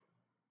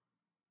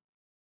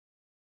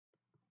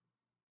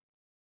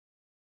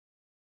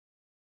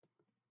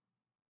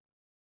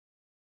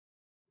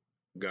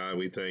God,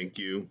 we thank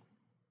you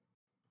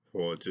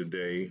for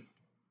today.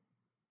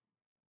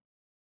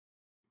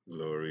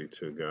 Glory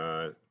to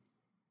God.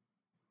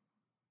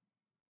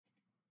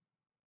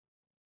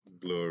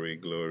 Glory,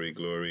 glory,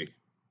 glory.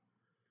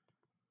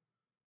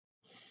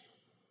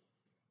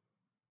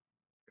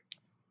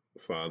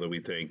 Father, we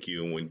thank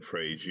you and we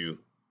praise you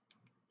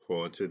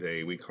for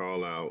today. We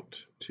call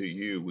out to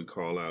you. We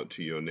call out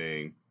to your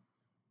name.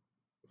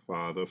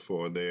 Father,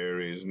 for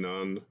there is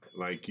none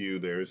like you.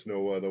 There is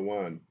no other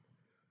one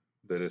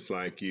that is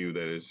like you,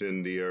 that is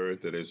in the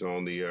earth, that is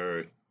on the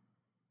earth.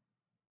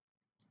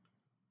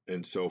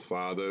 And so,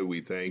 Father,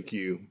 we thank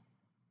you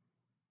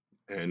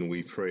and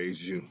we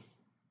praise you.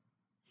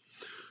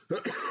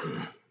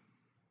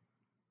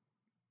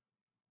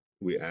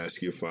 We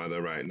ask you,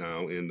 Father, right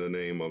now, in the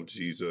name of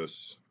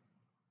Jesus,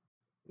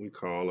 we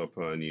call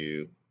upon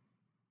you.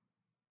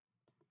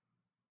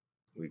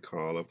 We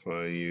call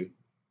upon you.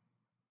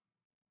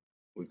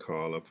 We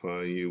call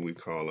upon you. We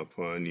call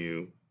upon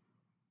you.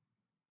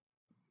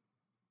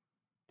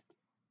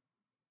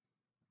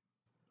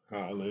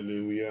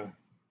 Hallelujah.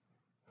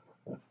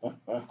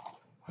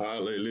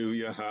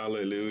 Hallelujah.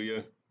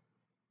 Hallelujah.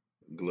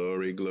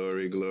 Glory,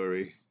 glory,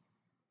 glory.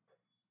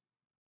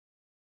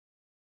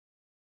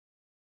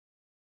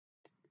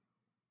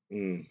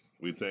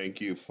 We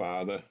thank you,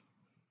 Father.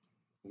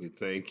 We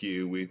thank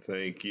you. We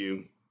thank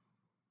you.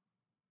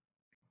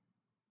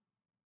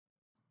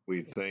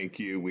 We thank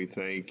you. We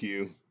thank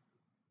you.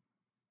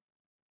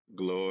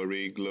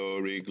 Glory,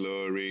 glory,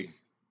 glory.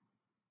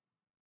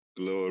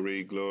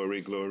 Glory,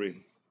 glory, glory.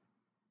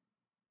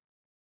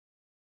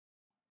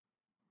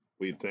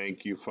 We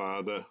thank you,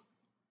 Father.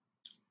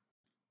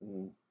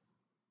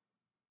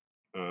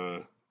 Uh,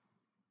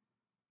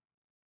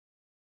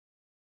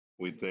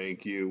 we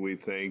thank you. We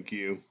thank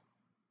you.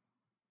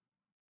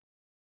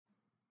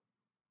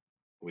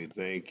 We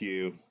thank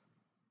you.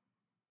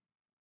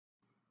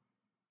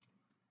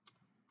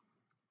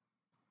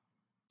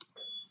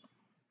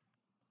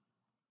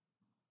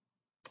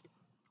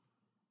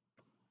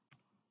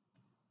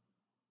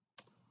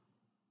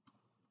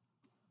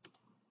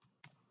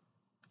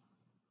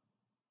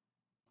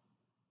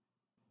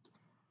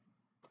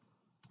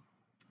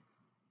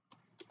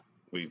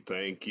 We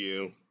thank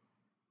you.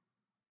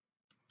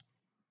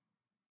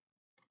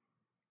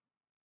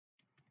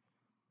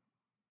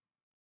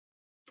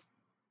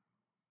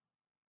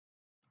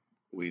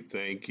 We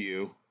thank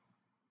you.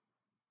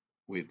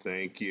 We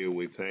thank you.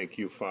 We thank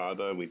you,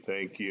 Father. We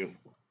thank you.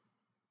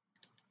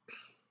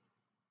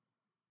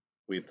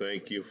 We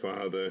thank you,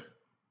 Father.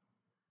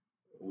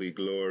 We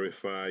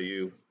glorify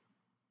you.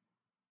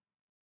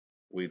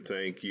 We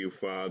thank you,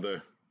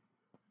 Father.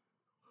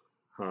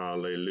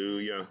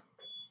 Hallelujah.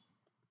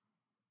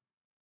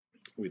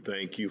 We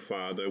thank you,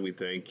 Father. We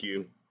thank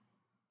you.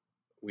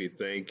 We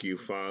thank you,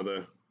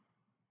 Father.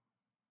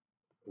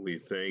 We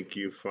thank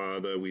you,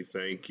 Father. We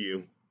thank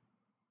you.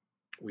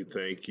 We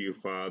thank you,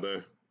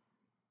 Father.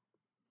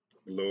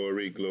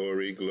 Glory,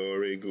 glory,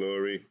 glory,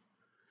 glory.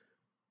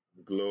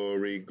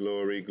 Glory,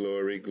 glory,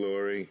 glory,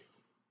 glory.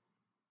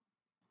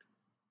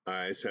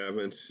 Eyes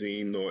haven't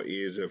seen nor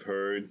ears have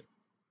heard,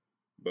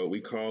 but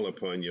we call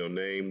upon your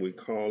name. We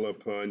call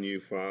upon you,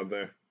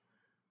 Father.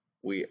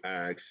 We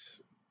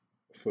ask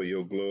for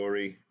your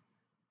glory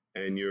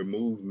and your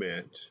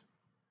movement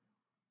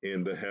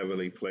in the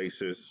heavenly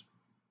places.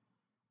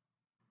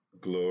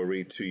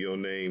 Glory to your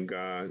name,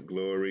 God.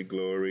 Glory,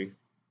 glory.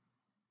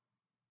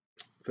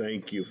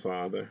 Thank you,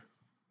 Father.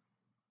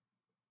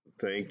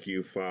 Thank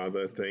you,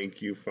 Father.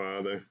 Thank you,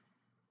 Father.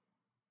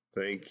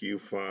 Thank you,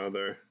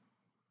 Father.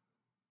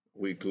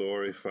 We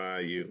glorify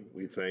you.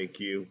 We thank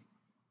you.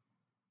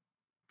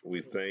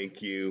 We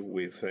thank you.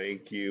 We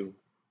thank you.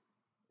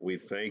 We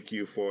thank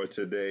you for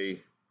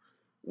today.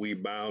 We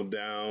bow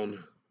down.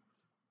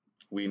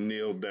 We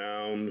kneel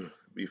down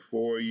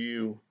before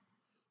you.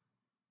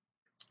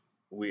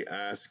 We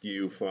ask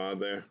you,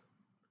 Father,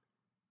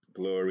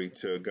 glory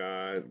to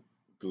God,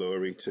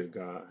 glory to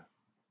God.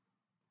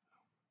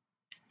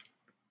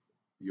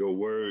 Your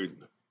word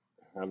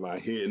have I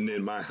hidden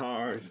in my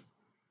heart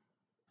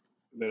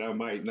that I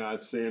might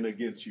not sin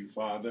against you,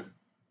 Father.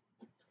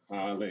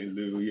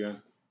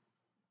 Hallelujah.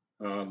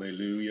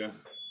 Hallelujah.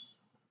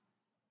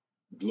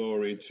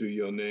 Glory to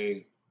your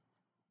name.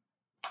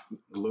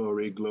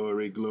 Glory,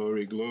 glory,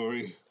 glory,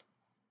 glory.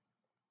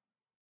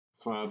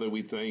 Father,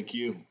 we thank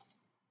you.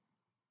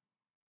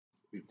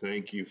 We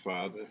thank you,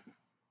 Father.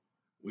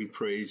 We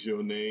praise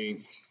your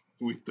name.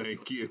 We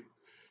thank you.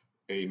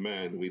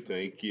 Amen. We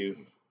thank you.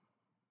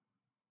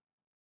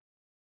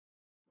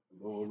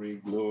 Glory,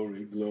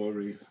 glory,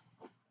 glory.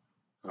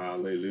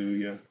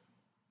 Hallelujah.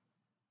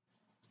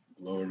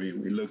 Glory.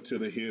 We look to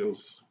the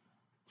hills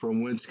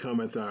from whence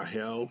cometh our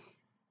help.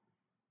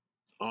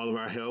 All of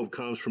our help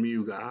comes from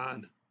you,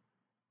 God,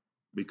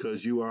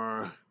 because you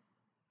are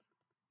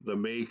the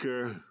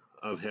maker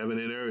of heaven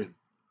and earth.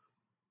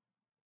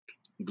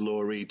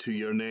 Glory to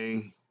your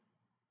name.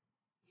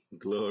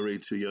 Glory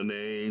to your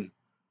name.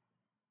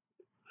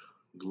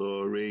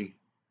 Glory.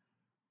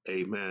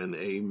 Amen.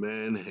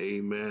 Amen.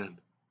 Amen.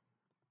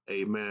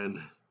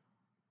 Amen.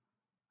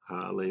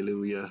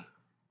 Hallelujah.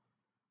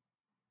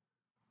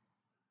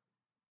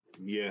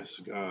 Yes,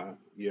 God.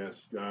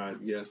 Yes, God.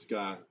 Yes,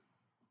 God.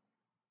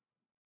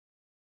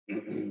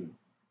 Amen.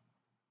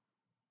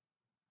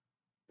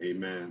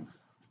 Amen.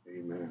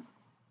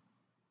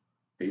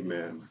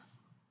 Amen.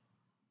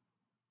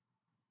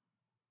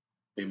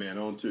 Amen.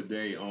 On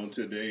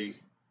today,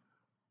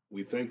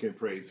 we thank and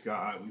praise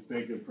God. We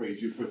thank and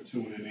praise you for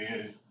tuning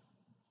in.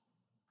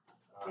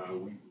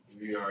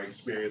 We are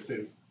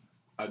experiencing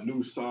a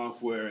new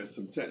software and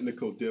some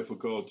technical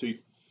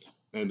difficulty.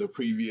 And the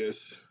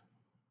previous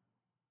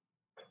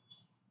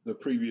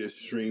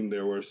stream,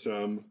 there were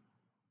some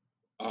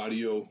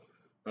audio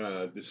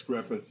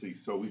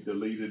discrepancies, so we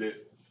deleted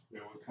it.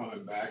 And we're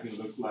coming back. It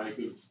looks like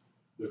the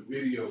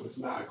video is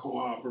not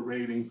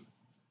cooperating.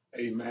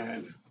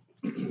 Amen.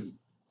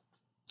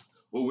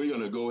 Well, we're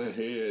going to go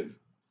ahead.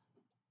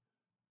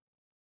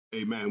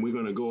 Amen. We're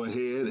going to go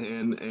ahead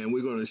and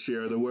we're going to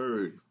share the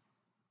word.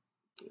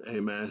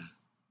 Amen.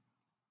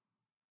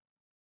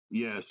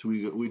 Yes,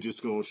 we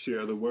just going to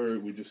share the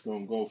word. We're just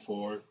going to go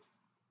for it.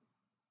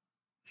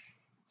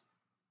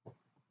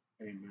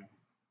 Amen.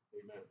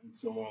 Amen. And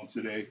so on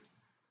today,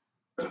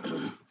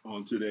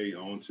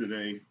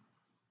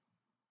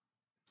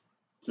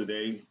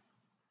 today,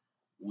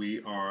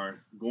 we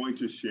are going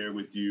to share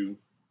with you,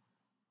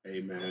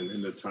 amen.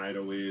 And the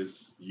title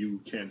is You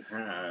Can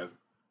Have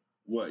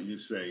What You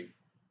Say.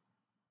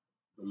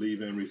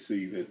 Believe and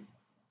receive it.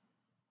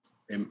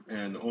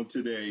 And on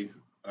today,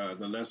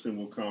 the lesson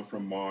will come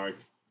from Mark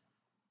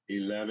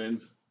 11,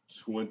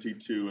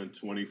 22, and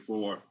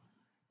 24.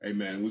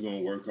 Amen. We're going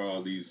to work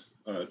all these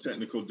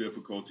technical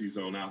difficulties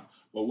on out.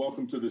 But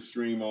welcome to the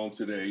stream on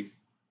today.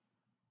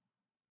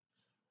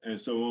 And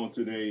so on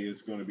today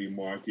is going to be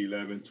Mark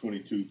 11,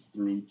 22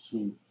 through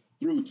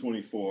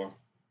 24.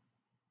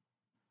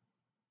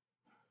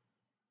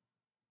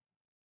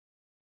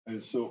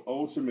 And so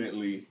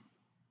ultimately,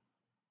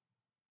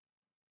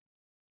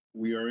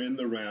 we are in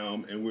the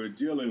realm and we're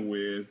dealing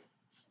with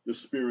the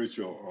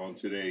spiritual on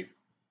today.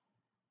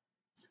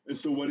 And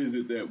so what is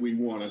it that we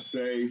want to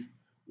say?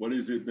 What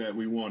is it that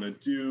we want to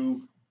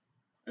do?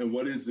 And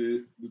what is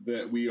it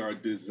that we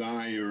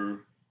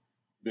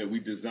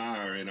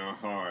desire in our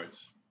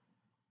hearts?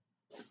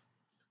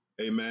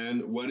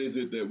 Amen. What is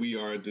it that we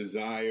are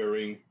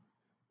desiring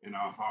in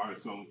our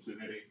hearts on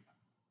today?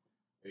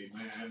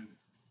 Amen.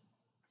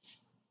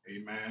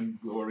 Amen.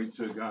 Glory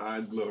to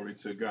God. Glory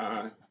to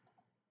God.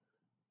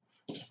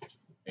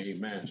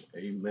 Amen.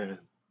 Amen.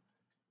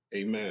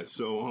 Amen.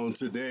 So on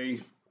today,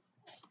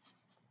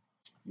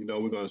 we're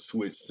going to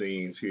switch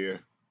scenes here.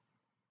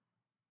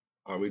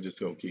 Are we just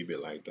going to keep it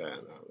like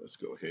that? Now, let's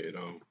go ahead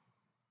on.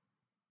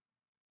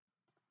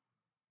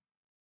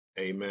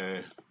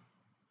 Amen.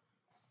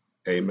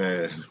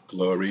 Amen.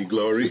 Glory,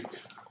 glory.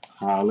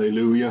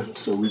 Hallelujah.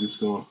 So we're just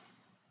going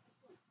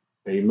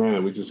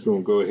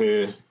to go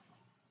ahead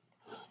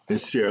and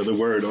share the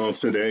word on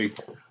today.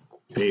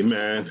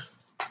 Amen.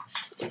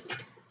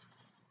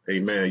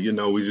 Amen.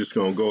 We're just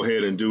going to go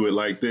ahead and do it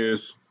like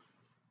this.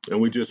 And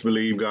we just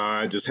believe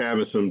God, just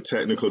having some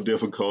technical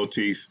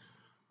difficulties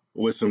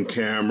with some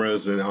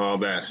cameras and all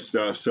that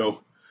stuff.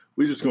 So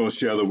we're just going to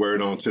share the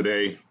word on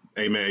today.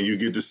 Amen. You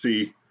get to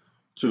see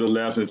to the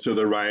left and to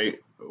the right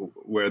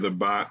where the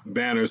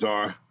banners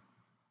are.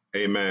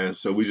 Amen.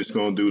 So we're just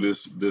going to do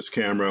this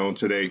camera on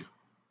today.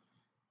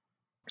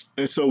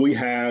 And so we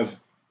have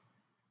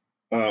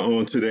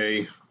on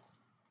today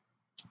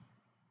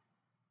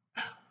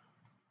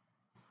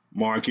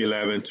Mark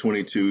 11,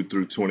 22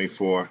 through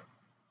 24.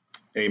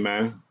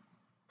 Amen.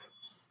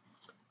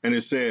 And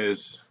it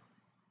says,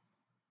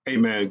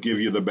 amen, give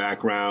you the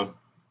background.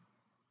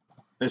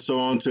 And so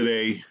on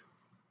today,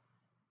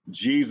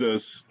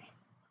 Jesus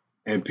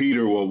and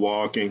Peter were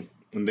walking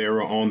and they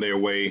were on their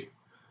way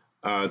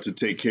to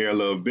take care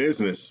of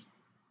business.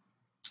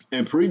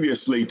 And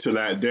previously to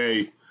that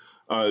day,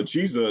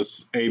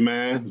 Jesus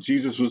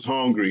was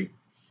hungry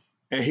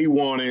and he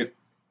wanted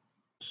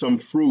some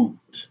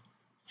fruit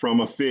from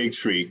a fig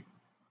tree.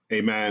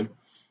 Amen.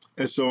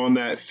 And so on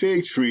that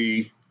fig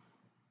tree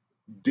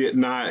did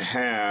not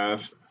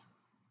have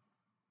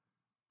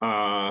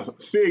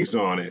figs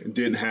on it,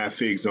 didn't have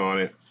figs on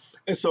it.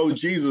 And so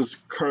Jesus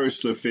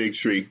cursed the fig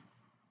tree.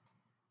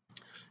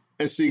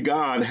 And see,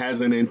 God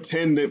has an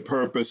intended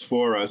purpose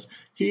for us.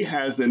 He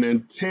has an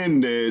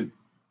intended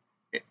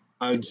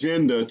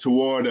agenda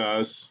toward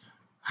us,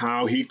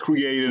 how he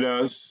created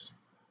us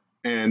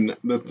and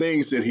the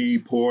things that he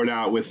poured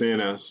out within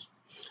us.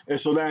 And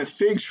so that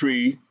fig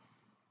tree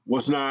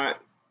was not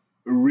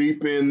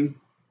reaping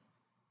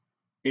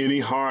any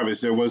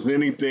harvest. There wasn't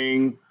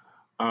anything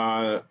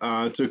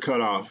to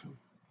cut off.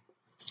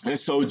 And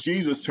so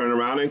Jesus turned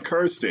around and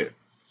cursed it.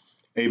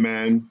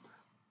 Amen.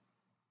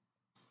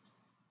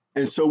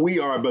 And so we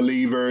are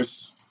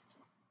believers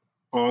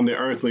on the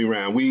earthly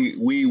realm.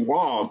 We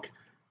walk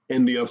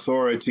in the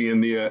authority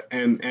and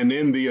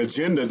in the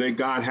agenda that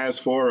God has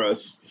for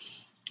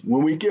us.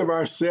 When we give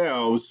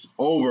ourselves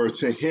over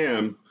to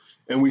him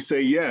and we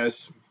say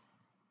yes,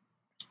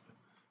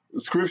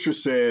 Scripture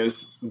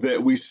says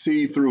that we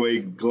see through a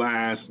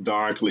glass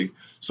darkly.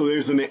 So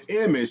there's an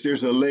image,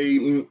 there's a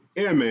latent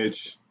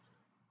image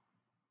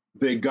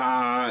that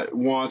God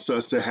wants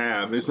us to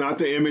have. It's not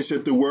the image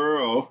that the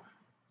world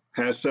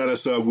has set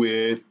us up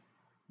with,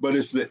 but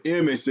it's the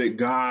image that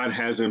God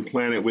has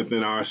implanted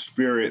within our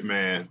spirit,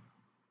 man,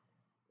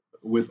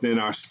 within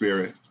our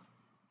spirit.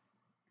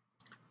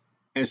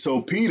 And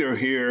so Peter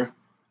here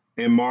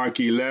in Mark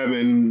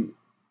 11,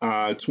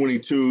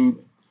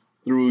 22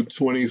 through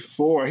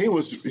 24, he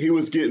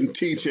was getting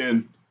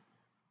teaching,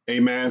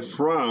 amen,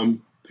 from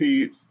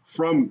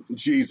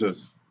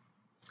Jesus.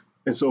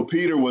 And so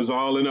Peter was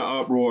all in an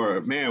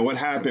uproar. Man, what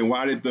happened?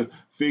 Why did the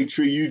fig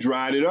tree, you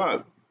dried it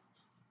up?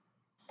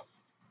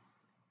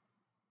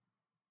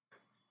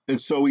 And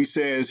so he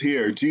says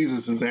here,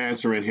 Jesus is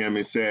answering him.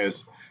 It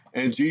says,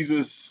 and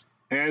Jesus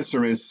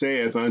answering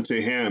saith unto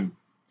him,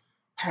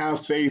 have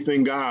faith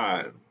in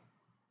God.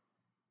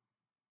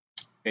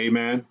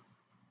 Amen.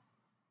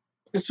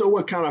 And so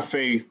what kind of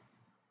faith?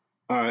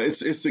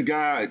 It's the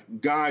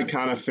God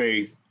kind of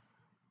faith.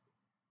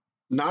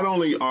 Not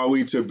only are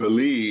we to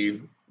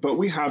believe, but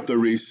we have to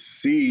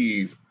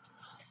receive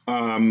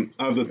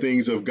of the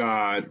things of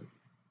God.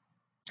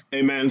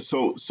 Amen.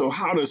 So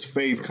how does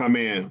faith come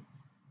in?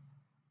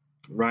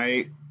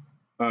 Right?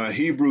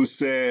 Hebrews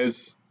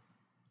says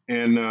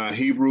in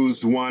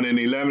Hebrews 1 and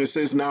 11, it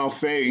says, now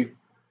faith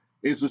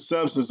is the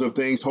substance of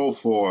things hoped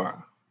for,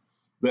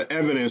 the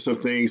evidence of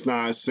things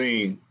not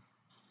seen.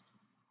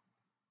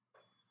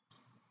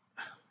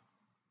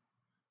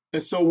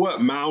 And so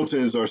what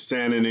mountains are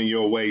standing in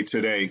your way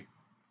today?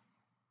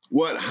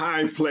 What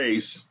high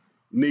place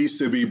needs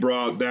to be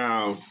brought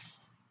down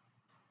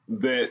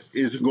that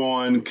is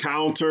going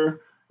counter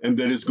and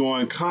that is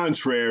going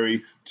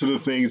contrary to the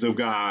things of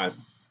God?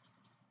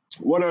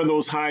 What are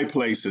those high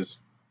places?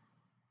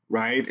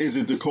 Right? Is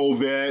it the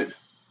COVID?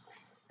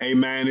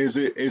 Amen. Is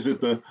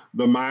it the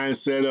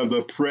mindset of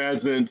the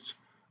present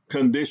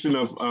condition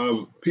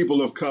of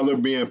people of color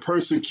being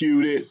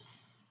persecuted?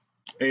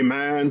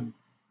 Amen.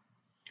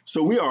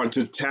 So we are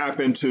to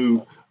tap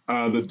into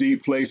the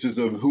deep places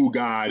of who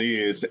God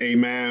is.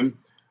 Amen.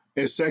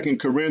 In 2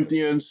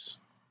 Corinthians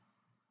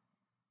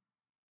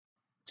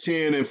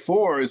 10 and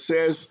 4, it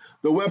says,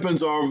 the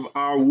weapons of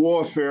our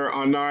warfare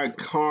are not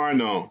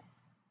carnal,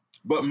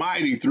 but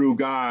mighty through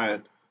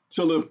God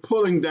to the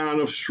pulling down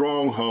of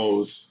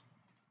strongholds.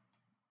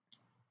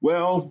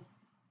 Well,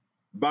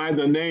 by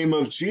the name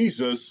of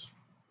Jesus,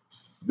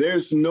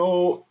 there's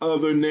no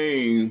other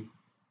name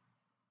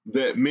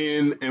that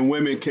men and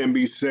women can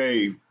be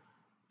saved.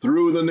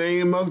 Through the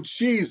name of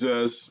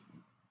Jesus,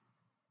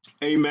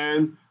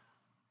 amen,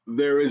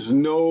 there is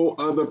no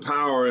other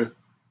power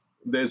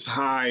that's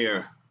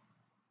higher.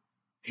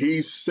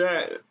 He's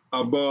set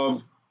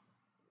above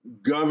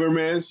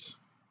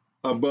governments,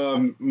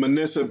 above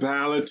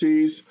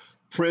municipalities,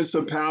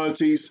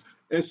 principalities,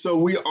 and so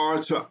we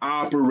are to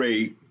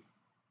operate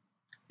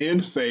in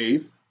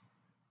faith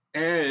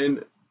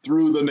and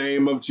through the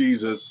name of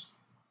Jesus.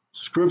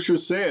 Scripture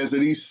says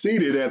that he's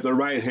seated at the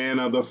right hand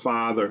of the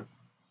Father.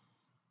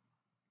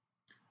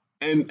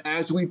 And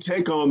as we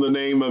take on the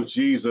name of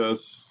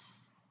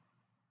Jesus,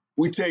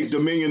 we take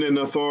dominion and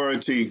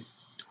authority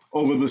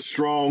over the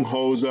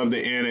strongholds of the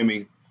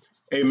enemy.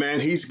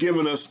 Amen. He's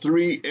given us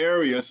 3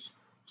 areas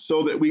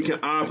so that we can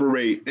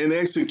operate and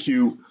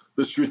execute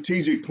the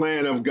strategic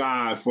plan of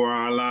God for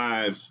our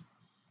lives.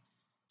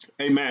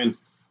 Amen.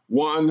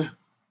 1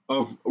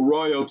 of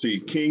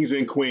royalty, kings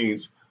and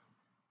queens.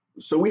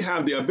 So we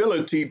have the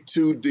ability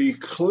to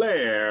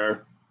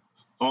declare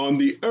on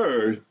the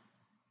earth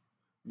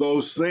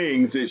those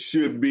things it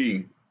should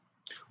be.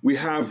 We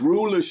have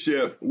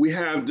rulership. We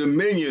have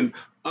dominion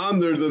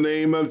under the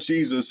name of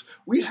Jesus.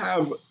 We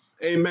have,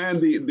 amen,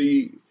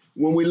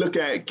 when we look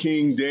at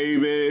King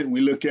David,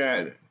 we look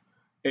at,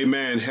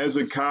 amen,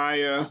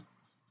 Hezekiah,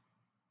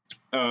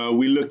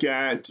 we look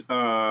at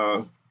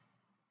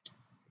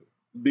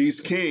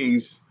these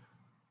kings,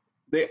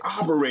 they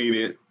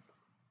operated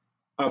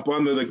up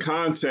under the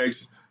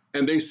context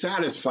and they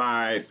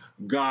satisfied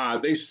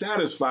God. They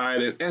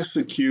satisfied and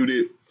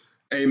executed,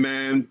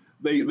 amen.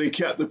 They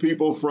kept the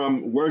people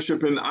from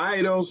worshiping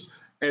idols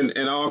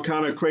and all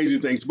kind of crazy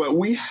things. But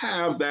we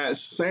have that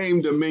same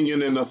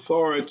dominion and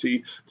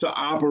authority to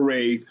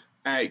operate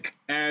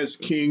as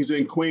kings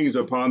and queens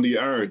upon the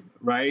earth,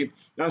 right?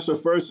 That's the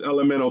first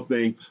elemental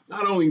thing.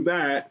 Not only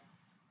that,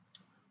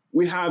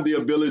 we have the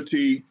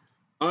ability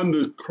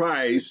under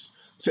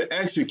Christ to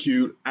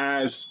execute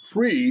as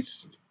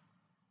priests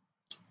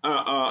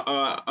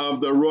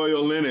of the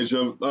royal lineage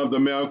of the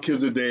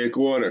Melchizedek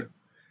order.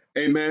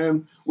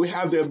 Amen. We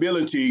have the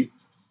ability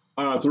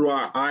through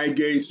our eye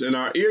gates and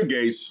our ear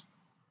gates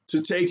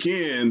to take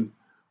in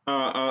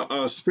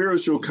a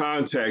spiritual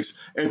context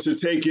and to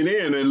take it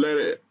in and let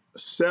it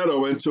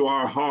settle into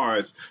our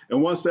hearts.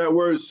 And once that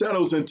word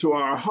settles into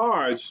our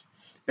hearts,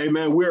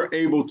 amen, we're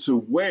able to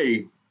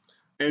weigh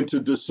and to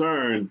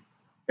discern,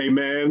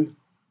 amen,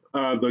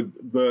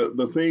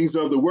 the things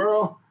of the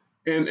world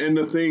and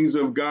the things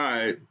of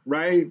God,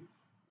 right?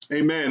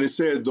 Amen. It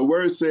says, the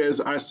word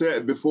says, I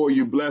set before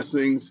you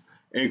blessings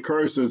and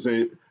curses,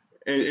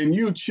 and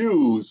you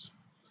choose.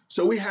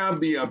 So we have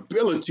the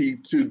ability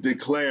to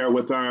declare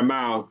with our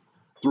mouth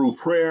through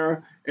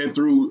prayer and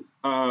through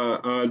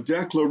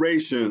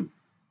declaration.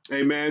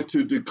 Amen.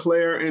 To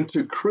declare and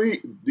to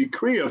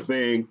decree a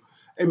thing.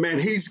 Amen.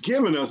 He's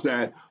given us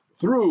that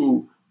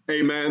through,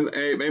 amen,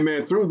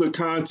 through the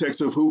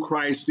context of who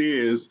Christ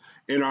is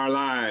in our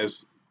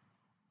lives.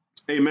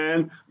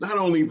 Amen. Not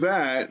only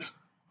that,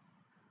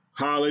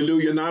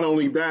 hallelujah. Not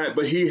only that,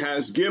 but he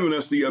has given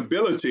us the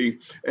ability,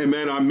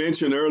 amen. I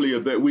mentioned earlier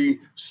that we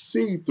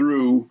see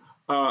through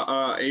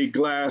a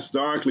glass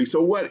darkly.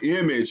 So what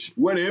image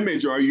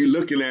are you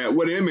looking at?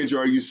 What image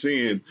are you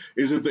seeing?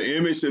 Is it the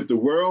image that the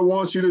world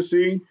wants you to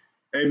see?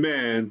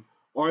 Amen.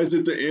 Or is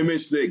it the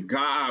image that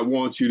God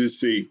wants you to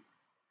see?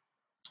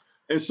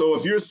 And so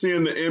if you're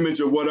seeing the image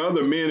of what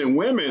other men and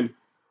women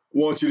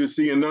want you to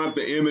see and not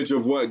the image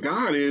of what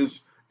God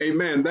is,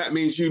 amen, that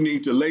means you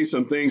need to lay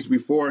some things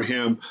before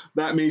him.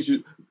 That means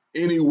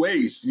any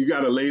weights, you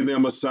got to lay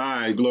them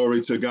aside.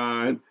 Glory to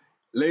God.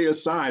 Lay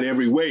aside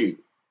every weight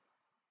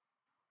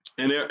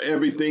and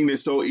everything that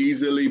so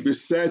easily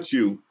besets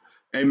you.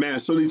 Amen.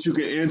 So that you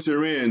can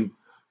enter in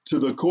to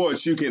the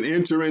courts, you can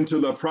enter into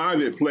the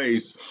private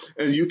place,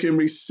 and you can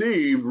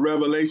receive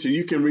revelation.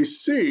 You can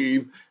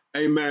receive,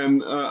 amen,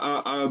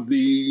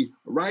 the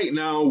right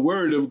now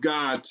word of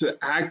God to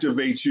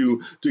activate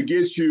you, to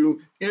get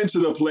you into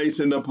the place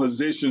and the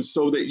position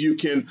so that you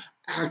can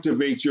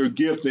activate your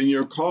gift and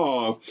your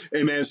call.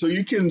 Amen. So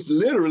you can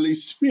literally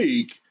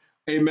speak.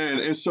 Amen.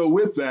 And so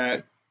with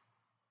that,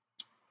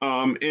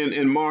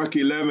 in Mark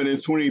 11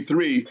 and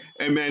 23,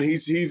 amen,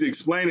 he's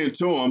explaining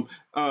to him,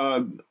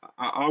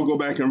 I'll go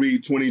back and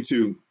read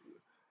 22.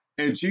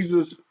 And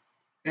Jesus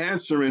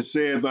answering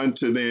saith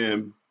unto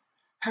them,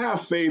 have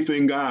faith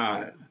in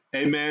God.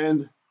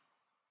 Amen.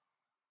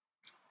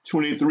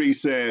 23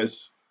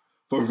 says,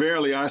 for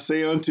verily I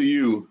say unto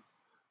you,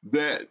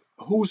 that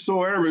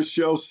whosoever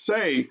shall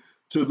say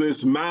to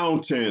this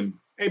mountain,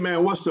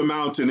 amen, what's the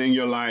mountain in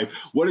your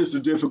life? What is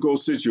the difficult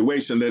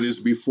situation that is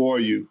before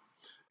you?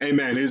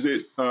 Amen. Is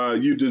it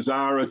you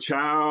desire a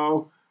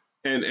child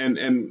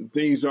and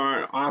things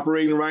aren't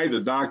operating right? The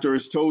doctor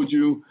has told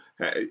you,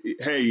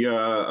 hey,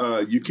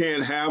 you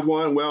can't have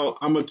one. Well,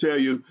 I'm going to tell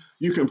you,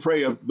 you can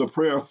pray the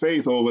prayer of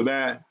faith over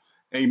that.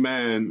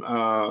 Amen.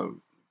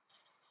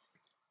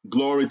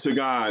 Glory to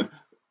God.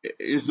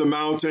 Is the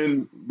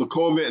mountain, the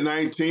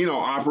COVID-19, or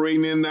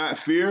operating in that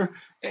fear?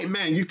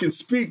 Amen. You can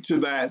speak to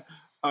that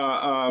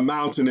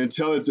mountain and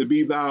tell it to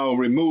be thou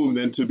removed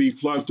and to be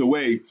plucked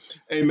away.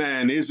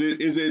 Amen. Is it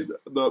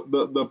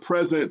the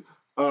present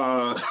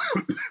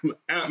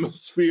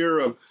atmosphere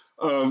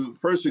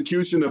of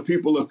persecution of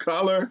people of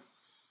color?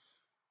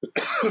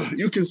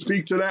 You can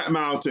speak to that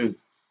mountain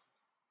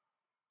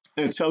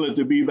and tell it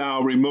to be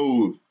thou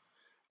removed.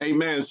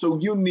 Amen. So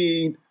you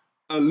need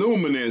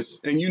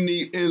illuminance and you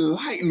need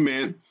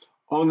enlightenment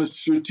on the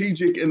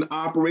strategic and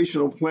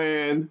operational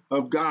plan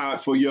of God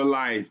for your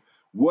life.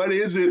 What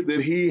is it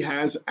that he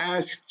has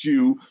asked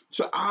you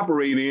to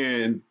operate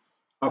in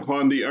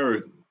upon the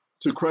earth?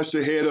 To crush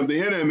the head of the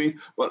enemy,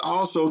 but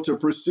also to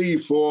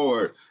proceed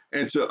forward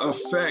and to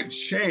affect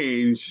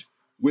change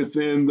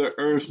within the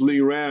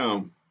earthly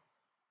realm.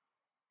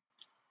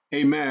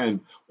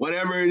 Amen.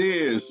 Whatever it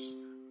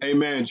is,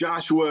 amen.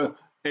 Joshua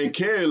and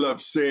Caleb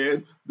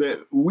said that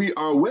we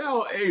are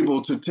well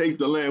able to take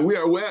the land. We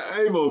are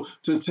well able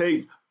to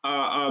take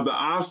the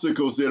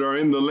obstacles that are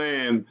in the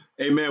land.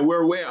 Amen.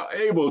 We're well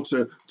able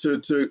to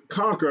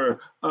conquer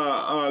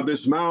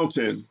this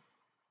mountain.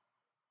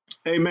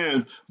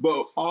 Amen.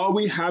 But all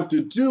we have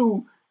to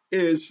do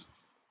is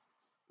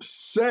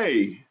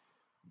say,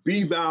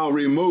 be thou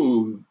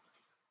removed.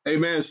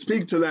 Amen.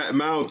 Speak to that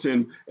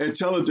mountain and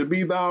tell it to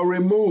be thou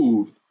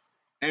removed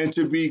and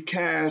to be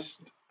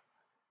cast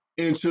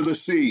into the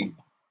sea.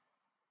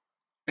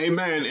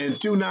 Amen. And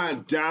do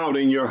not doubt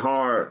in your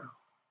heart.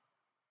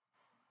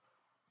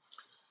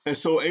 And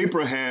so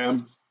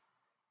Abraham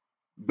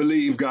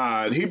believed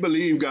God. He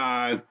believed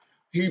God.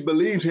 He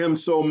believed him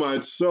so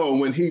much so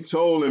when he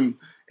told him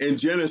in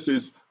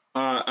Genesis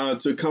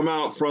to come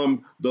out from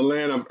the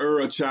land of Ur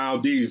of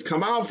Chaldees,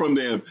 come out from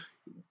them.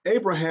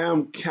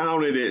 Abraham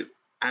counted it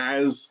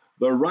as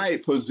the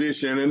right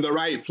position in the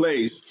right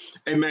place.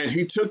 Amen.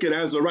 He took it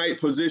as the right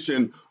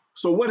position.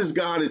 So what is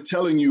God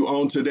telling you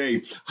on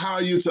today? How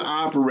are you to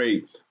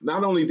operate?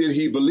 Not only did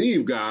he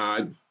believe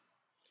God,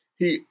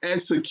 he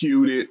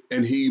executed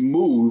and he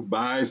moved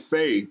by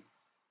faith.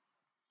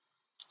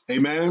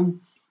 Amen.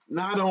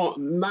 Not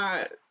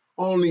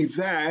only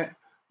that,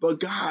 but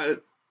God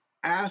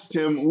asked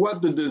him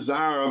what the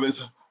desire of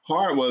his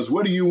heart was.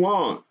 What do you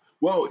want?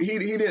 Well, he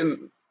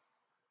didn't.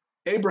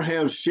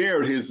 Abraham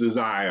shared his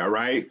desire,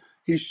 right?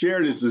 He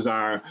shared his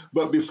desire.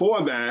 But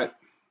before that,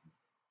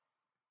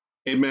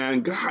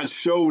 amen, God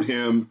showed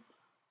him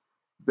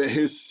that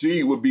his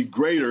seed would be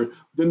greater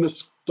than the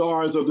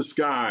stars of the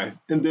sky.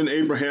 And then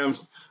Abraham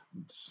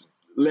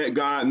let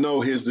God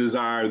know his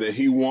desire that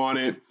he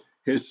wanted,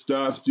 his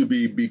stuff to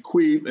be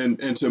bequeathed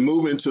and to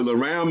move into the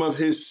realm of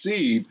his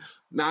seed,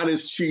 not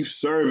his chief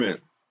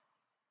servant.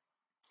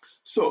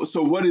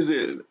 So what is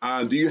it?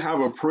 Do you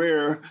have a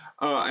prayer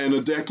and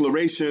a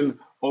declaration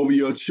over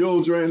your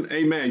children?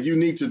 Amen. You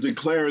need to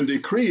declare and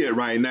decree it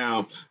right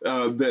now,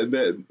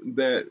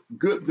 that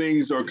good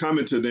things are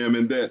coming to them,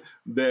 and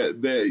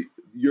that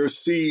your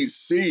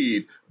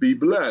seed be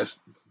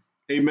blessed.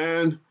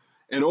 Amen.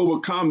 And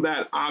overcome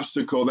that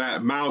obstacle,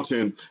 that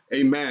mountain.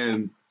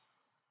 Amen.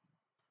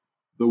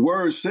 The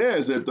word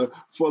says that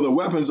for the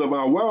weapons of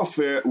our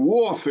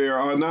warfare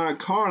are not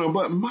carnal,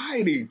 but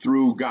mighty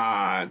through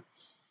God.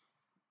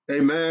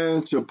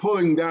 Amen. To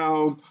pulling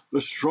down the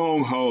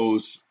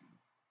strongholds.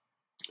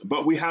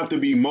 But we have to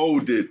be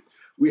molded.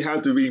 We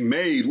have to be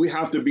made. We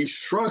have to be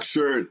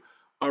structured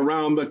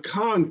around the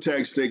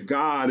context that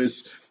God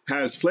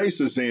has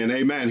placed us in.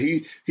 Amen.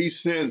 He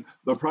sent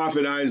the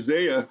prophet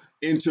Isaiah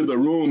into the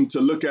room to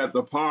look at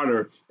the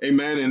potter.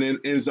 Amen.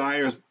 And in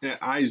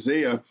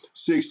Isaiah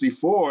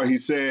 64, he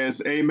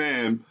says,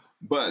 amen.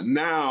 But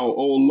now,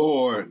 O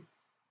Lord,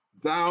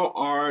 thou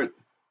art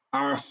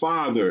our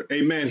Father.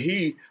 Amen.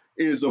 He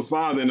is a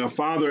father, and a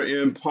father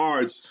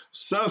imparts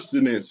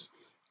sustenance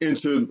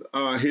into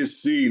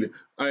his seed.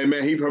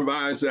 Amen. He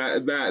provides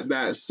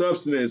that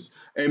substance.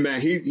 Amen.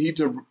 He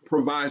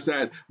provides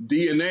that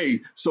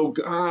DNA. So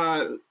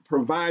God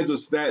provides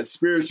us that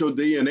spiritual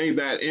DNA,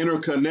 that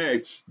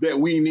interconnect that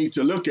we need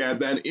to look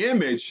at, that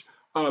image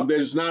that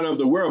is not of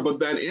the world, but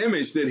that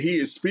image that he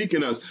is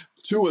speaking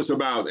to us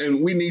about.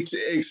 And we need to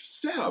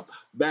accept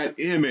that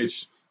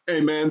image.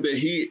 Amen, that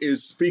he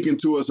is speaking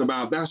to us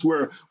about. That's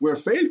where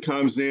faith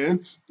comes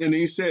in. And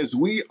he says,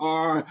 we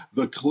are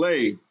the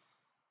clay.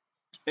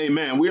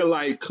 Amen.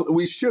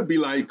 We should be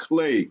like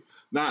clay,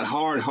 not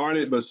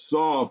hard-hearted, but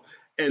soft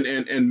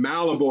and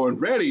malleable and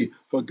ready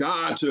for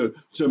God to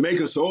make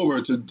us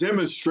over, to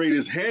demonstrate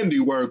his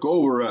handiwork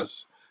over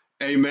us.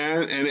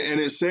 Amen. And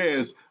it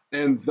says,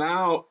 and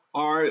thou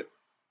art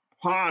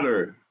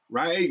potter,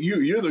 right?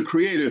 You're the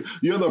creator.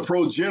 You're the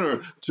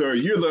progenitor.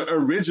 You're the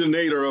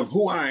originator of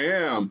who I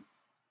am.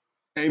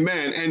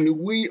 Amen. And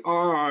we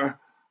are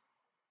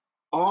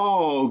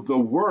all the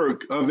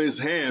work of his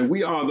hand.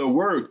 We are the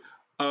work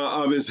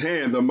of his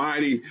hand, the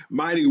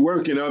mighty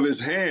working of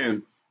his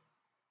hand.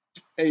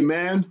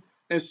 Amen.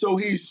 And so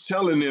he's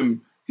telling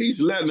them,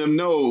 he's letting them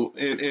know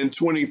in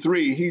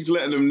 23, he's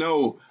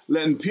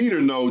letting Peter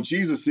know,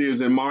 Jesus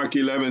is in Mark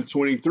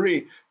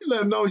 11:23. He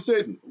let him know, he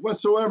said,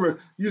 whatsoever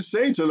you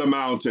say to the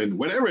mountain,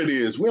 whatever it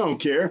is, we don't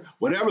care,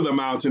 whatever the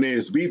mountain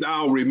is, be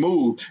thou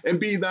removed and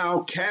be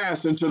thou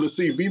cast into the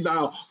sea, be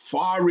thou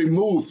far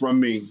removed from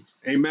me.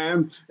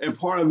 Amen. And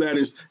part of that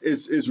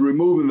is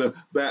removing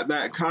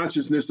that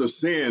consciousness of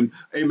sin.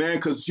 Amen.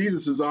 Because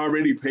Jesus has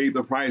already paid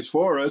the price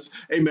for us.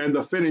 Amen.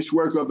 The finished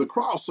work of the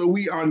cross. So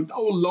we are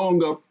no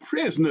longer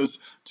prisoners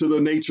to the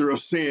nature of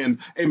sin.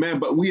 Amen.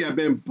 But we have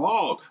been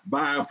bought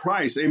by a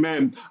price.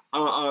 Amen.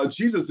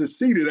 Jesus is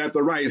seated at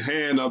the right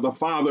hand of the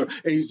Father,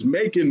 and he's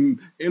making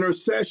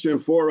intercession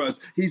for us.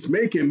 He's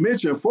making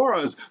mention for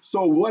us.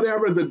 So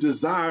whatever the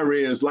desire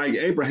is, like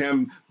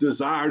Abraham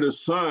desired a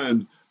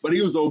son, but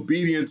he was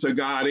obedient to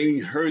God, and he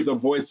heard the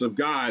voice of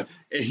God,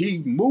 and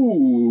he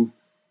moved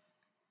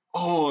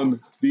on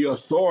the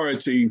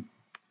authority.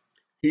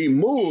 He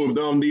moved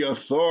on the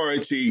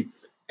authority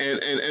and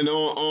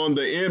on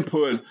the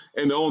input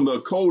and on the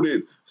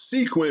coded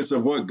sequence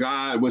of what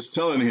God was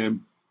telling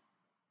him.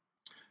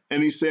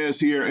 And he says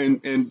here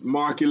in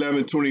Mark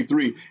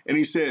 11:23, and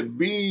he said,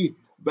 be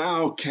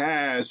thou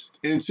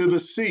cast into the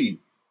sea.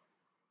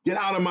 Get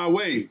out of my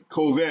way,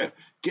 Covette.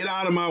 Get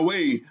out of my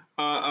way,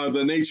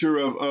 the nature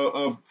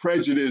of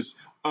prejudice.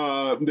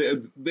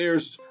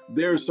 There's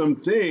some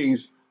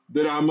things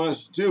that I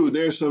must do.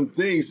 There's some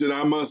things that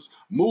I must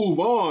move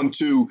on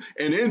to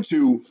and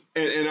into.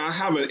 And I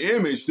have an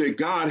image that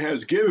God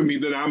has given me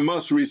that I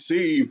must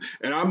receive.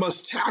 And I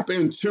must tap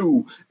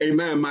into,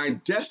 amen, my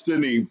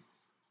destiny.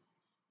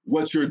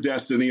 What's your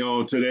destiny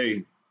on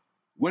today?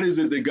 What is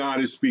it that God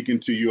is speaking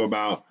to you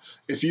about?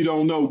 If you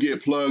don't know,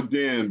 get plugged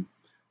in.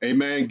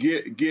 Amen.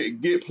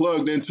 Get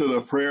plugged into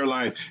the prayer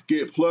life.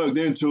 Get plugged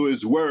into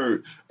his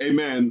word.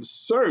 Amen.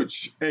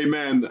 Search,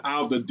 amen,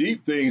 out the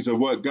deep things of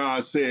what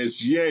God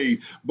says. Yea,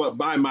 but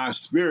by my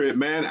spirit,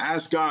 man,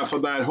 ask God for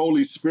that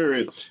Holy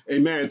Spirit,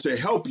 amen, to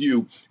help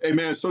you,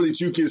 amen, so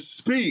that you can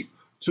speak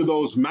to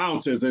those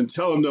mountains and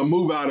tell them to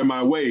move out of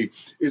my way.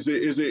 Is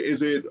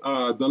it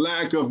the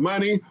lack of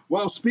money?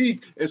 Well,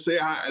 speak and say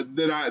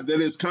that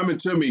is coming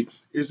to me.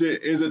 Is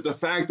it the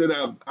fact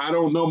that I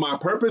don't know my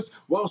purpose?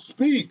 Well,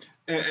 speak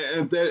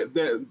and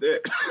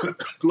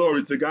that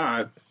glory to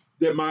God,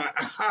 that my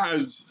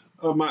eyes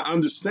of my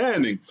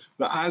understanding,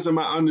 the eyes of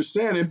my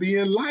understanding be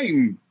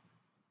enlightened,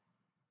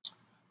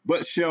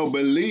 but shall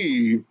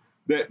believe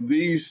that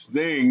these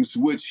things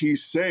which he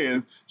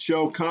saith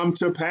shall come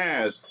to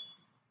pass.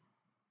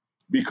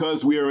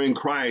 Because we are in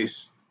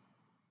Christ,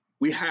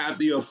 we have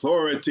the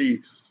authority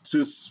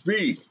to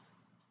speak.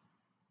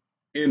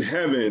 in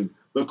heaven.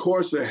 The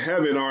courts of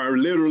heaven are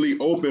literally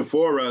open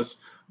for us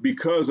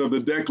because of the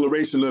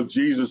declaration of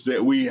Jesus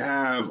that we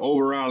have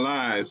over our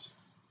lives.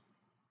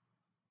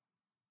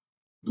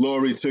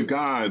 Glory to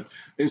God.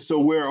 And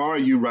so where are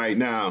you right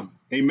now?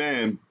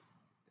 Amen.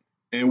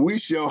 And we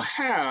shall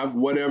have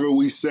whatever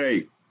we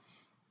say.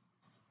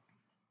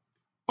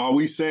 Are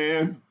we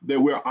saying that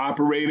we're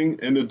operating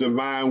in the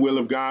divine will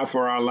of God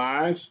for our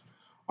lives?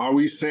 Are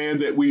we saying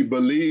that we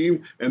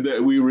believe and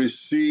that we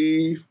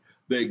receive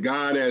that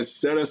God has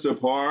set us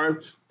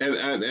apart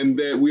and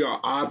that we are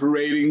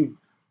operating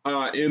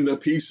in the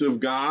peace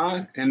of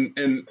God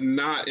and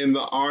not in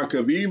the ark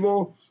of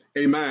evil?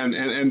 Amen.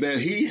 And that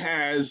he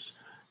has,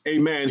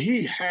 amen,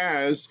 he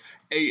has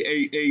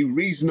a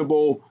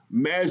reasonable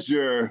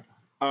measure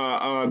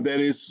that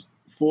is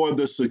for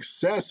the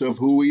success of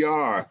who we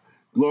are.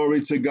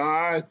 Glory to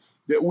God,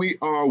 that we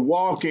are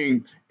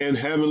walking in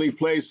heavenly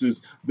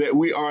places, that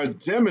we are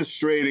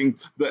demonstrating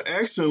the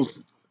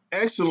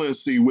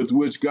excellency with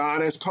which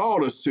God has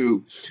called us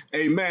to.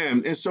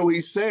 Amen. And so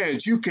he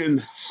says, you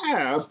can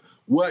have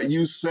what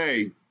you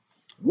say,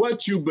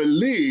 what you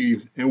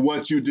believe, and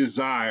what you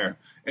desire.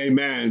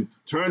 Amen.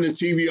 Turn the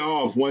TV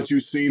off once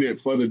you've seen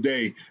it for the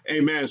day.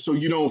 Amen. So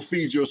you don't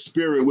feed your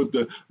spirit with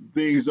the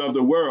things of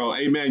the world.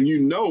 Amen.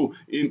 You know,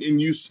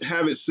 and you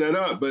have it set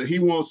up, but he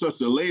wants us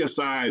to lay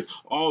aside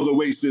all the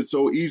weights that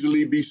so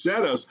easily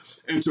beset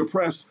us and to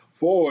press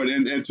forward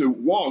and to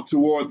walk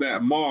toward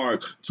that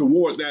mark,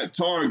 toward that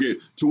target,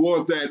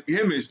 toward that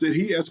image that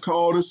he has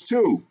called us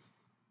to.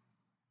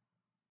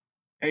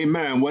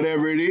 Amen.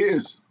 Whatever it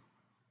is,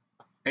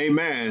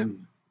 amen.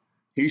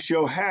 He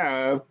shall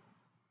have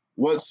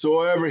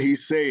whatsoever he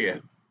said.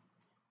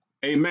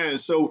 Amen.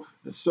 So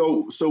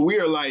we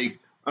are like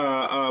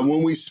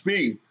when we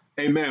speak,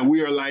 amen,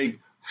 we are like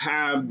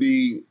have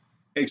the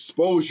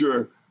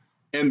exposure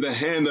and the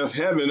hand of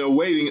heaven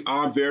awaiting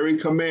our very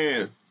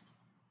command.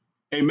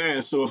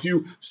 Amen. So if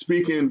you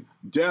speak in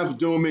death,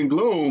 doom, and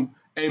gloom,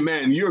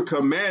 amen, you're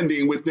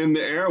commanding within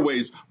the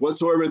airways.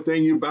 Whatsoever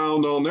thing you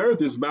bound on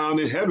earth is bound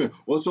in heaven.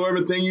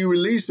 Whatsoever thing you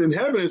release in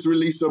heaven is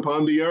released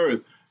upon the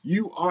earth.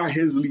 You are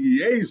his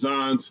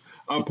liaisons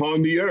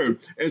upon the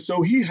earth. And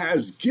so he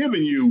has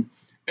given you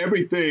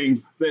everything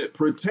that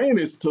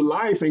pertains to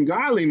life and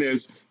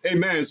godliness.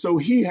 Amen. So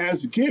he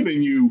has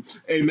given you,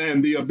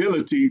 amen, the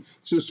ability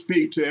to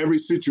speak to every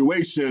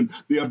situation,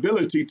 the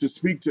ability to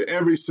speak to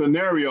every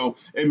scenario,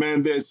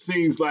 amen, that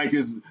seems like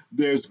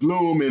there's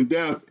gloom and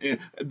death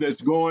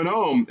that's going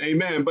on.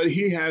 Amen. But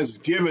he has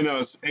given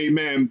us,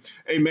 amen,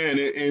 amen.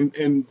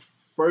 In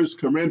 1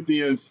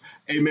 Corinthians,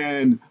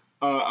 amen,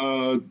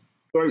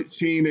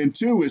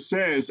 13:2, it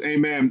says,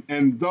 amen,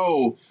 and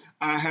though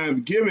I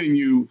have given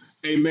you,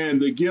 amen,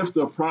 the gift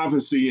of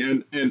prophecy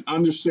and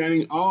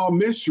understanding all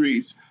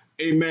mysteries,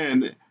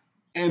 amen,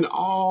 and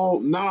all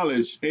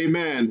knowledge,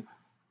 amen,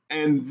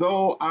 and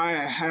though I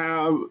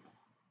have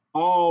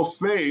all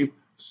faith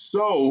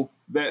so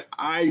that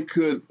I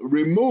could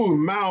remove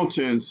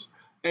mountains,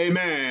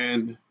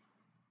 amen,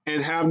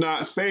 and have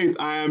not faith,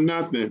 I am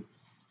nothing.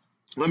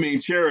 I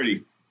mean,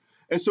 charity.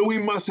 And so we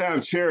must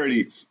have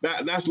charity.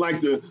 That's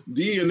like the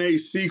DNA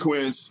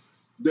sequence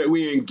that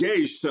we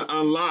engage to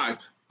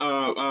unlock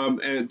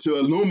and to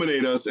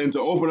illuminate us and to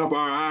open up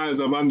our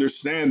eyes of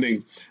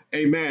understanding.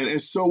 Amen.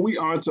 And so we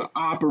are to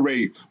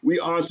operate. We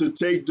are to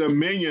take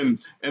dominion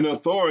and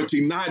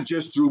authority, not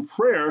just through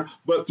prayer,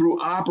 but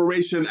through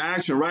operation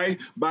action, right?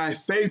 By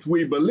faith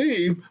we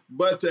believe,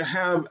 but to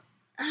have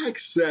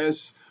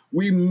access,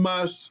 we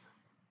must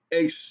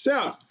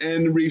accept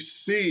and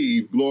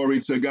receive. Glory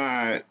to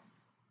God.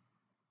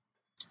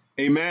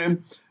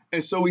 Amen.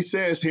 And so he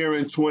says here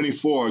in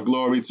 24,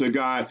 glory to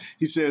God,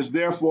 he says,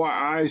 therefore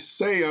I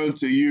say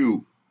unto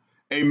you,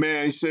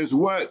 amen. He says,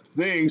 what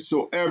things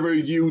soever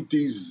you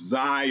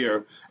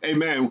desire.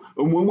 Amen.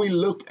 And when we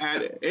look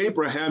at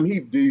Abraham, he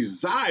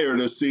desired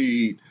a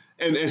seed.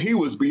 And he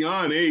was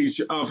beyond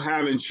age of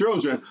having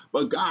children.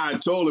 But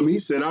God told him, he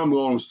said, I'm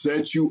going to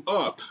set you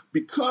up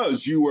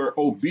because you were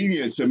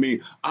obedient to me.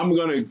 I'm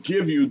going to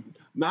give you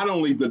not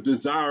only the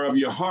desire of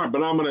your heart,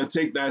 but I'm going to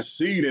take that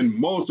seed and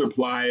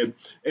multiply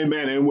it.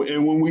 Amen. And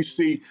when we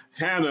see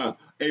Hannah,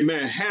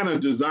 amen, Hannah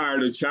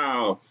desired a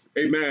child.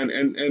 Amen.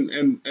 And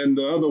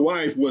the other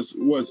wife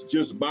was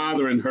just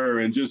bothering her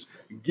and just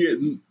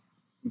getting,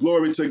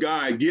 glory to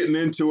God, getting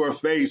into her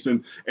face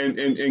and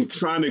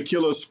trying to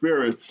kill her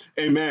spirit.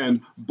 Amen.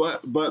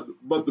 But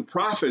the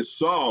prophet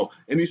saw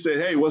and he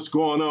said, hey, what's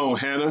going on,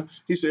 Hannah?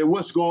 He said,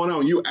 what's going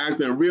on? You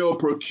acting real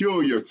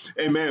peculiar.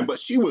 Amen. But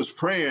she was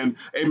praying.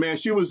 Amen.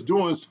 She was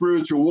doing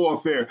spiritual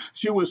warfare.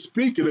 She was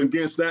speaking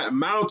against that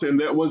mountain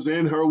that was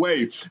in her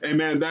way.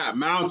 Amen. That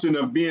mountain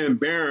of being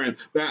barren,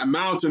 that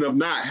mountain of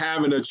not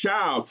having a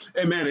child.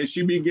 Amen. And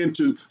she began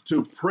to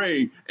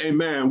pray.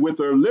 Amen. With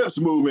her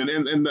lips moving.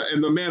 And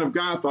the man of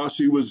God thought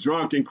she was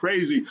drunk and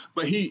crazy,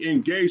 but he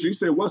engaged her. He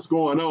said, what's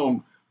going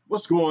on?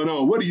 What's going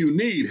on? What do you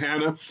need,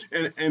 Hannah?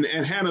 And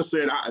Hannah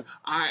said,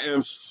 I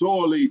am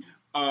sorely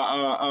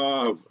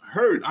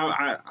hurt.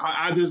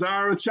 I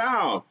desire a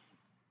child.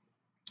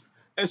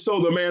 And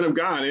so the man of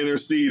God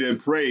interceded and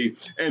prayed.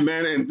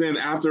 Amen. And then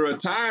after a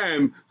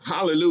time,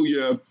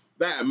 hallelujah,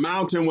 that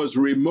mountain was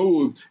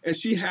removed, and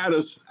she had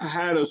a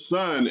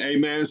son,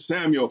 amen,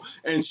 Samuel,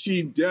 and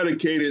she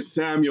dedicated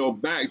Samuel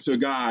back to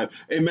God,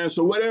 amen.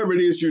 So whatever it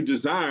is you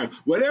desire,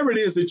 whatever it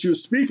is that you're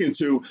speaking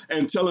to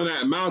and telling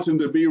that mountain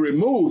to be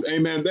removed,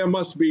 amen, there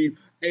must be,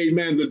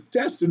 amen, the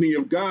destiny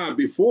of God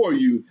before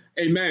you,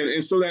 amen.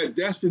 And so that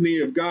destiny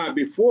of God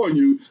before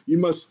you, you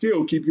must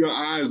still keep your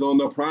eyes on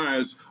the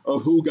prize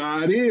of who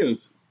God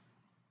is.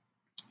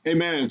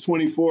 Amen.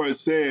 24, it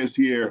says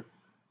here,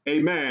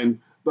 amen,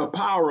 the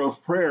power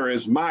of prayer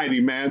is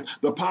mighty, man.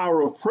 The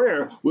power of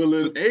prayer will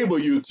enable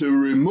you to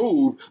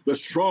remove the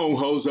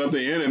strongholds of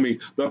the enemy.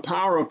 The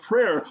power of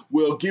prayer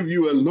will give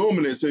you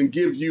illuminance and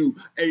give you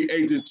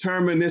a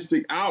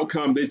deterministic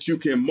outcome that you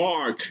can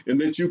mark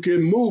and that you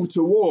can move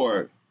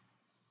toward.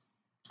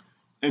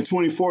 And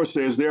 24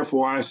 says,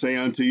 therefore I say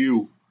unto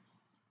you,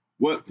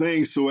 what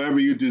things soever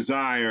you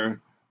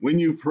desire, when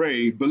you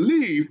pray,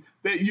 believe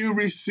that you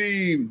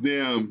receive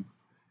them,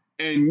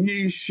 and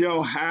ye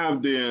shall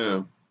have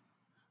them.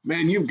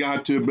 Man, you've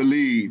got to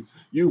believe.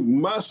 You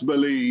must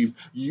believe.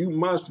 You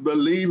must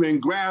believe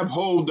and grab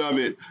hold of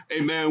it.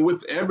 Amen.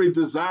 With every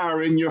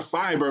desire in your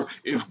fiber,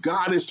 if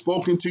God has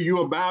spoken to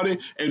you about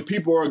it and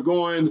people are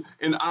going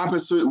in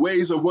opposite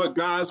ways of what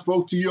God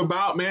spoke to you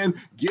about, man,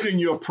 get in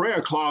your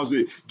prayer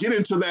closet. Get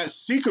into that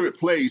secret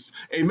place.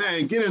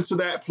 Amen. Get into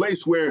that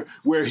place where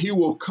he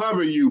will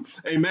cover you.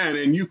 Amen.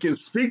 And you can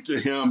speak to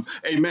him.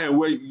 Amen.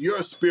 Where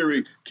your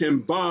spirit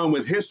can bond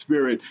with his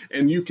spirit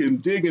and you can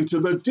dig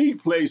into the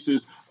deep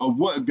places of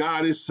what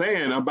God is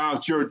saying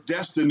about your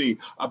destiny,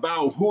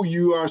 about who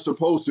you are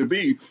supposed to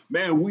be.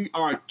 Man, we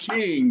are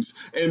kings.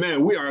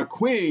 Amen. We are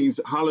queens.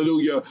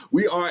 Hallelujah.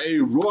 We are a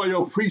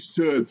royal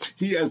priesthood.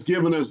 He has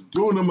given us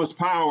dunamis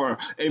power.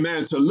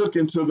 Amen. To look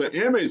into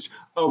the image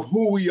of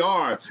who we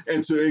are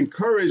and to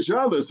encourage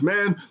others,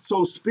 man.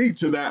 So speak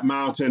to that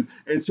mountain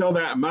and tell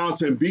that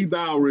mountain, be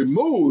thou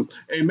removed.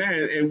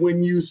 Amen. And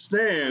when you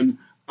stand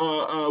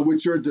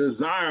with your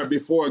desire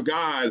before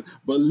God,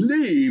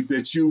 believe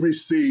that you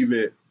receive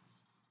it.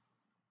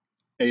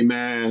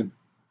 Amen.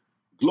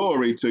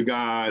 Glory to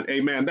God.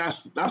 Amen.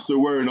 That's the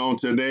word on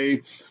today.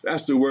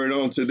 That's the word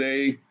on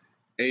today.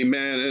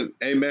 Amen.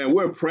 Amen.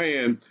 We're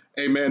praying,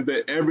 amen,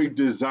 that every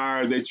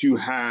desire that you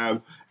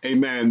have,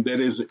 amen, that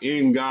is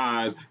in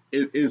God,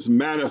 it is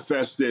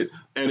manifested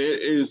and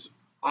it is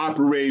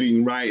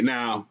operating right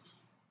now.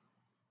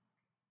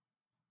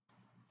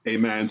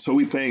 Amen. So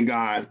we thank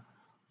God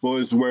for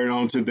his word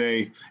on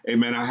today.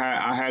 Amen.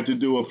 I had to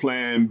do a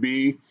plan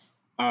B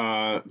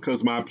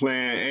because my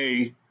plan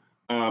A,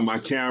 my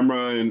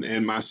camera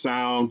and my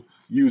sound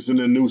using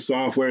the new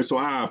software. So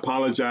I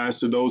apologize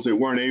to those that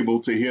weren't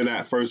able to hear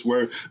that first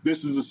word.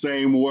 This is the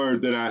same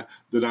word that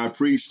I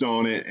preached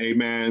on it.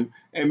 Amen.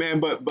 Amen.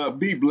 But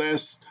be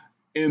blessed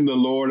in the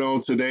Lord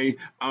on today.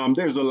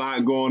 There's a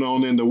lot going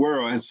on in the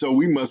world, and so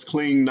we must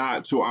cling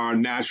not to our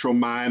natural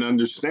mind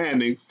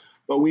understanding,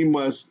 but we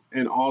must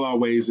in all our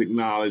ways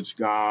acknowledge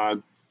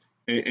God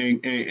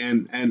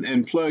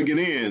and plug it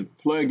in.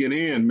 Plug it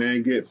in,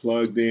 man. Get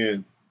plugged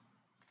in.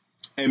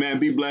 Amen.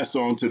 Be blessed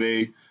on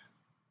today.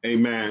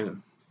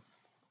 Amen.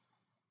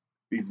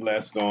 Be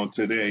blessed on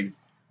today.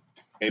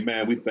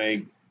 Amen. We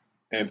thank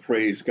and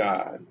praise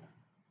God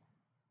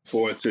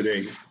for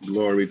today.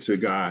 Glory to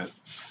God.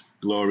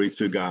 Glory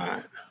to God.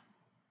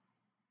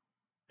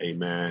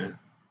 Amen.